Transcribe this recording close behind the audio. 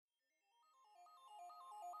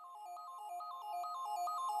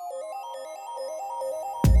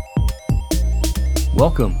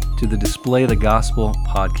Welcome to the Display the Gospel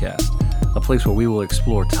podcast, a place where we will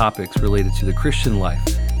explore topics related to the Christian life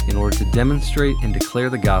in order to demonstrate and declare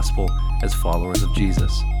the gospel as followers of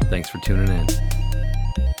Jesus. Thanks for tuning in.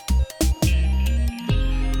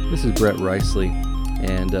 This is Brett Riceley,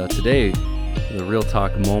 and today the Real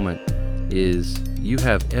Talk moment is you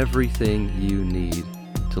have everything you need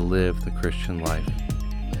to live the Christian life.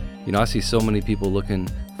 You know, I see so many people looking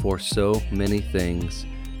for so many things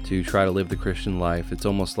to try to live the Christian life. It's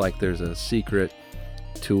almost like there's a secret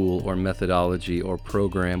tool or methodology or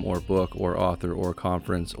program or book or author or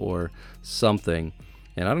conference or something.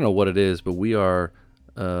 And I don't know what it is, but we are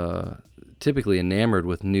typically enamored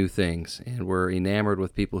with new things. And we're enamored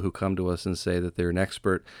with people who come to us and say that they're an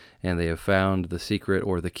expert and they have found the secret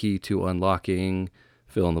or the key to unlocking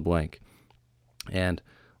fill in the blank. And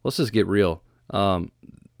let's just get real.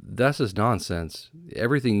 That's just nonsense.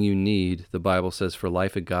 Everything you need, the Bible says, for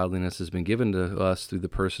life and godliness has been given to us through the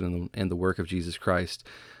person and the work of Jesus Christ.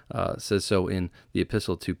 Says so in the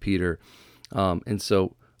epistle to Peter. And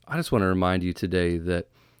so I just want to remind you today that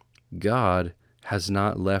God has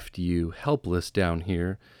not left you helpless down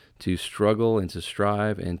here to struggle and to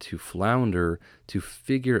strive and to flounder to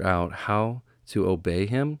figure out how to obey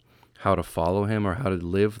Him, how to follow Him, or how to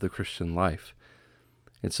live the Christian life.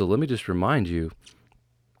 And so let me just remind you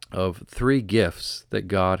of three gifts that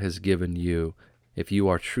God has given you if you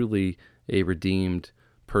are truly a redeemed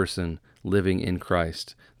person living in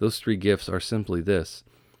Christ. Those three gifts are simply this,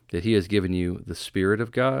 that He has given you the Spirit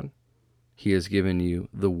of God, He has given you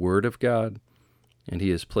the Word of God, and He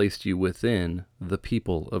has placed you within the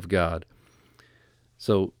people of God.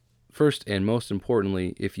 So first and most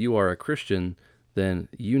importantly, if you are a Christian, then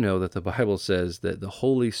you know that the Bible says that the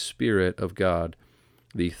Holy Spirit of God,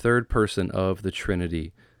 the third person of the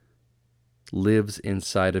Trinity, lives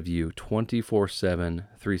inside of you 24/7,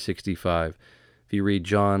 365. If you read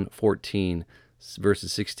John 14,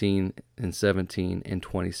 verses 16 and 17 and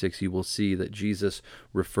 26, you will see that Jesus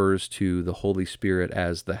refers to the Holy Spirit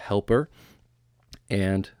as the helper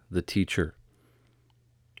and the teacher.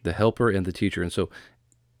 The helper and the teacher. And so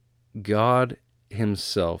God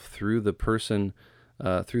Himself, through the person,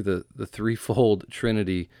 through the threefold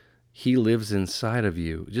Trinity, He lives inside of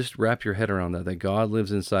you. Just wrap your head around that God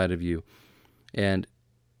lives inside of you. And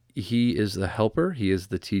He is the helper, He is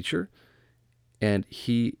the teacher, and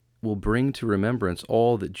He will bring to remembrance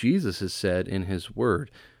all that Jesus has said in His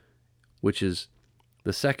Word, which is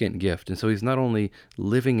the second gift. And so He's not only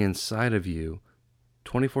living inside of you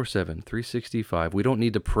 24/7, 365. We don't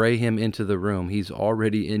need to pray Him into the room. He's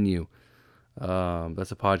already in you.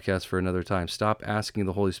 That's a podcast for another time. Stop asking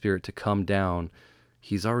the Holy Spirit to come down.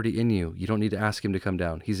 He's already in you. You don't need to ask Him to come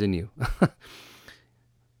down. He's in you.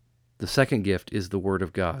 The second gift is the Word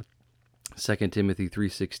of God. 2 Timothy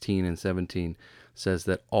 3:16 and 17 says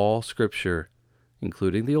that all Scripture,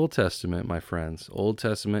 including the Old Testament, my friends, Old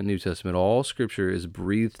Testament, New Testament, all Scripture is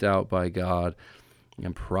breathed out by God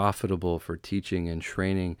and profitable for teaching and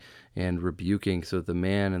training and rebuking, so that the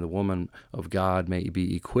man and the woman of God may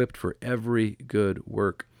be equipped for every good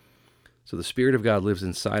work. So the Spirit of God lives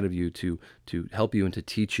inside of you to help you and to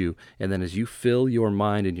teach you. And then as you fill your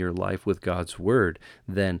mind and your life with God's Word,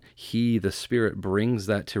 then He, the Spirit, brings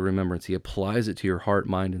that to remembrance. He applies it to your heart,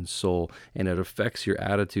 mind, and soul, and it affects your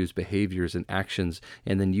attitudes, behaviors, and actions.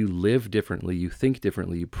 And then you live differently, you think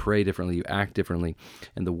differently, you pray differently, you act differently.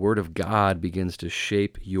 And the Word of God begins to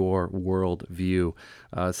shape your world view.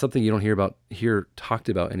 Something you don't hear talked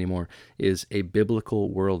about anymore is a biblical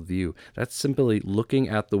worldview. That's simply looking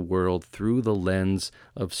at the world through the lens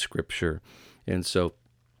of Scripture. And so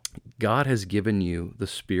God has given you the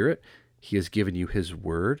Spirit. He has given you His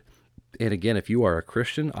Word. And again, if you are a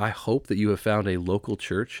Christian, I hope that you have found a local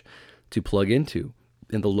church to plug into.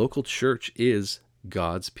 And the local church is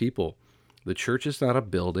God's people. The church is not a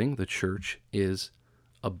building. The church is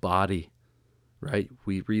a body, right?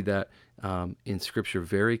 We read that in Scripture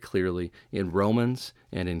very clearly in Romans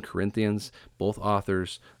and in Corinthians. Both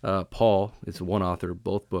authors, Paul is one author,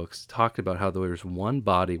 both books, talked about how there's one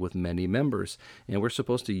body with many members, and we're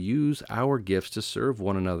supposed to use our gifts to serve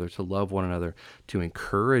one another, to love one another, to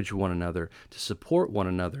encourage one another, to support one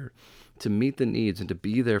another, to meet the needs and to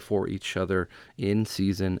be there for each other in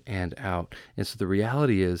season and out. And so the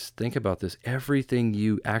reality is, think about this, everything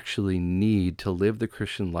you actually need to live the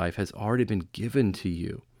Christian life has already been given to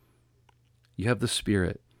you. You have the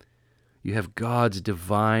Spirit. You have God's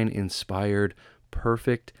divine, inspired,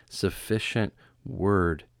 perfect, sufficient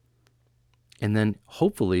Word. And then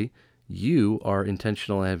hopefully you are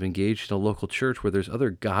intentional and have engaged in a local church where there's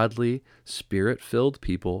other godly, Spirit-filled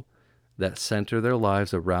people that center their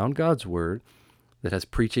lives around God's Word, that has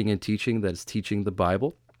preaching and teaching, that is teaching the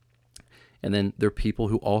Bible. And then there are people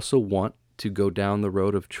who also want to go down the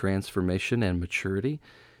road of transformation and maturity.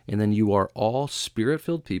 And then you are all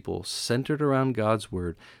Spirit-filled people centered around God's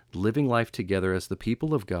Word, living life together as the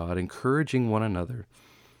people of God, encouraging one another.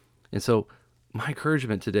 And so my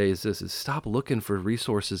encouragement today is this, is stop looking for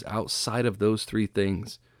resources outside of those three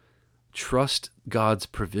things. Trust God's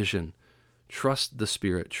provision. Trust the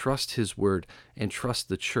Spirit, trust His Word, and trust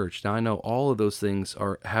the church. Now, I know all of those things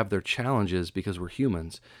have their challenges because we're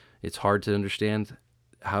humans. It's hard to understand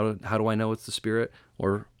how do I know it's the Spirit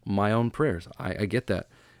or my own prayers. I get that.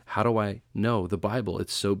 How do I know the Bible?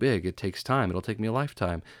 It's so big. It takes time. It'll take me a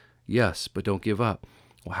lifetime. Yes, but don't give up.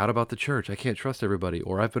 Well, how about the church? I can't trust everybody,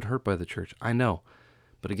 or I've been hurt by the church. I know.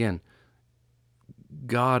 But again,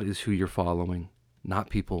 God is who you're following, not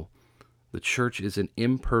people. The church is an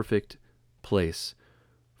imperfect place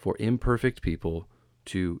for imperfect people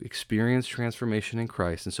to experience transformation in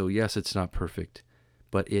Christ. And so, yes, it's not perfect,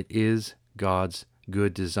 but it is God's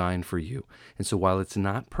good design for you. And so while it's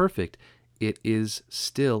not perfect, it is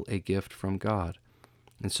still a gift from God.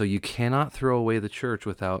 And so you cannot throw away the church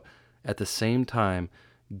without, at the same time,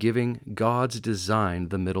 giving God's design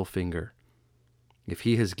the middle finger. If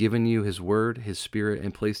He has given you His Word, His Spirit,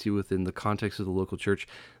 and placed you within the context of the local church,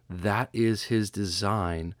 that is His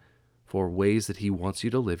design for ways that He wants you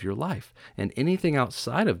to live your life. And anything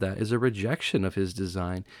outside of that is a rejection of His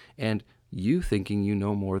design and you thinking you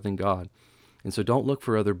know more than God. And so don't look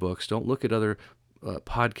for other books. Don't look at other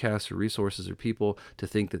podcasts or resources or people to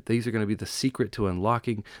think that these are going to be the secret to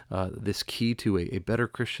unlocking this key to a better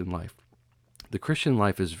Christian life. The Christian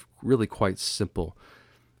life is really quite simple.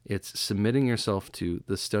 It's submitting yourself to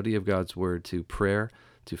the study of God's Word, to prayer,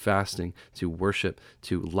 to fasting, to worship,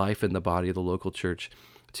 to life in the body of the local church,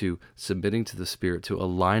 to submitting to the Spirit, to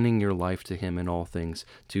aligning your life to Him in all things,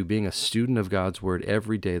 to being a student of God's Word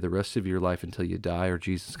every day, the rest of your life until you die or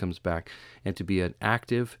Jesus comes back, and to be an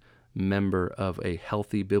active member of a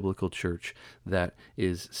healthy biblical church that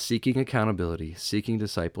is seeking accountability, seeking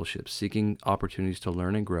discipleship, seeking opportunities to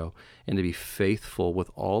learn and grow, and to be faithful with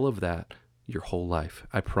all of that your whole life.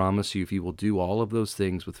 I promise you, if you will do all of those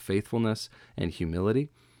things with faithfulness and humility,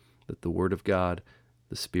 that the Word of God,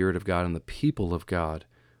 the Spirit of God, and the people of God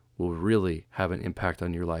will really have an impact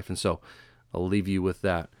on your life. And so I'll leave you with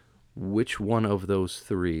that. Which one of those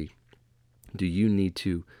three do you need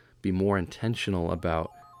to be more intentional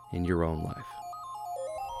about in your own life?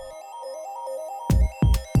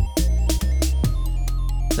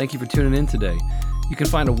 Thank you for tuning in today. You can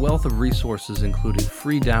find a wealth of resources including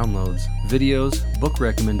free downloads, videos, book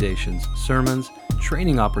recommendations, sermons,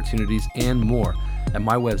 training opportunities, and more at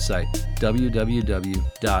my website,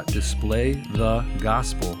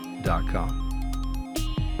 www.displaythegospel.com.